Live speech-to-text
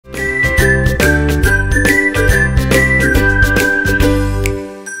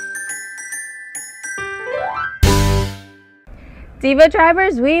Devo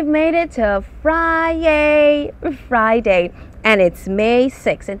Tribers, we've made it to Friday, and it's May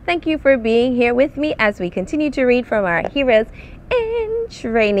 6th. And thank you for being here with me as we continue to read from our Heroes in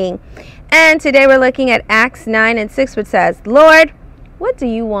Training. And today we're looking at Acts 9 and 6, which says, Lord, what do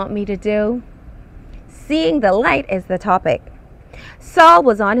you want me to do? Seeing the light is the topic. Saul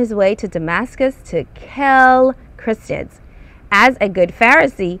was on his way to Damascus to kill Christians. As a good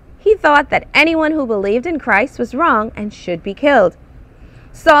Pharisee, he thought that anyone who believed in Christ was wrong and should be killed.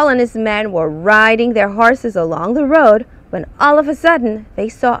 Saul and his men were riding their horses along the road when all of a sudden they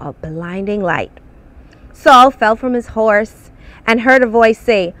saw a blinding light. Saul fell from his horse and heard a voice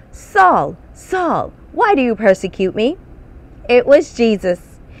say, Saul, Saul, why do you persecute me? It was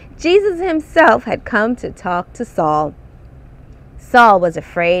Jesus. Jesus himself had come to talk to Saul. Saul was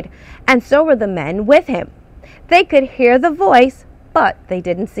afraid, and so were the men with him. They could hear the voice, but they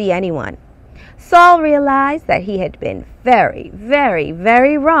didn't see anyone. Saul realized that he had been very, very,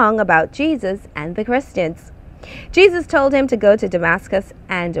 very wrong about Jesus and the Christians. Jesus told him to go to Damascus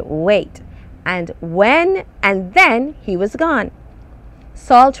and wait. And then he was gone.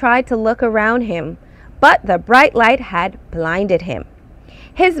 Saul tried to look around him, but the bright light had blinded him.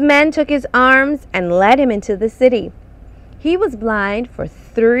 His men took his arms and led him into the city. He was blind for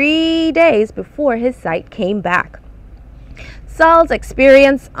 3 days before his sight came back. Saul's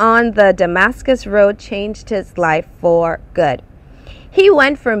experience on the Damascus road changed his life for good. He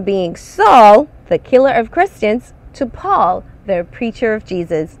went from being Saul, the killer of Christians, to Paul, the preacher of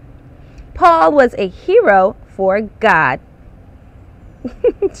Jesus. Paul was a hero for God.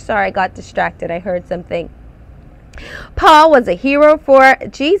 Sorry, I got distracted. I heard something. Paul was a hero for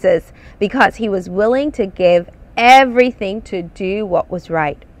Jesus because he was willing to give everything to do what was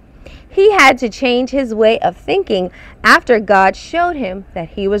right. He had to change his way of thinking after God showed him that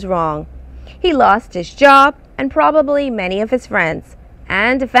he was wrong. He lost his job and probably many of his friends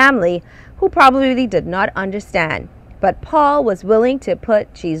and family who probably did not understand. But Paul was willing to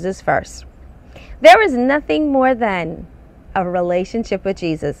put Jesus first. There is nothing more than a relationship with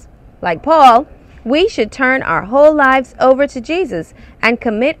Jesus. Like Paul, we should turn our whole lives over to Jesus and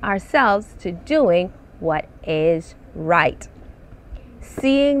commit ourselves to doing what is right.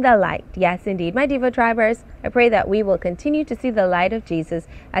 Seeing the light. Yes, indeed. My Devo Tribers, I pray that we will continue to see the light of Jesus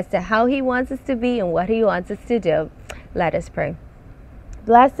as to how he wants us to be and what he wants us to do. Let us pray.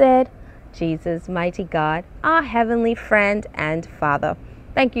 Blessed Jesus, mighty God, our heavenly friend and Father,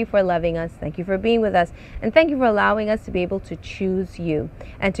 thank you for loving us. Thank you for being with us. And thank you for allowing us to be able to choose you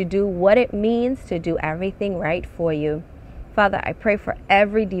and to do what it means to do everything right for you. Father, I pray for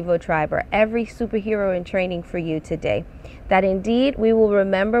every Devo Triber, every superhero in training for you today, that indeed we will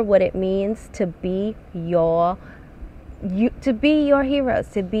remember what it means to be your heroes,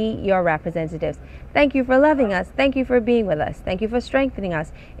 to be your representatives. Thank you for loving us. Thank you for being with us. Thank you for strengthening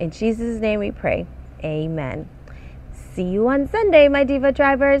us. In Jesus' name we pray. Amen. See you on Sunday, my Devo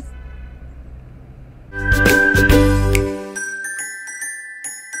Tribers.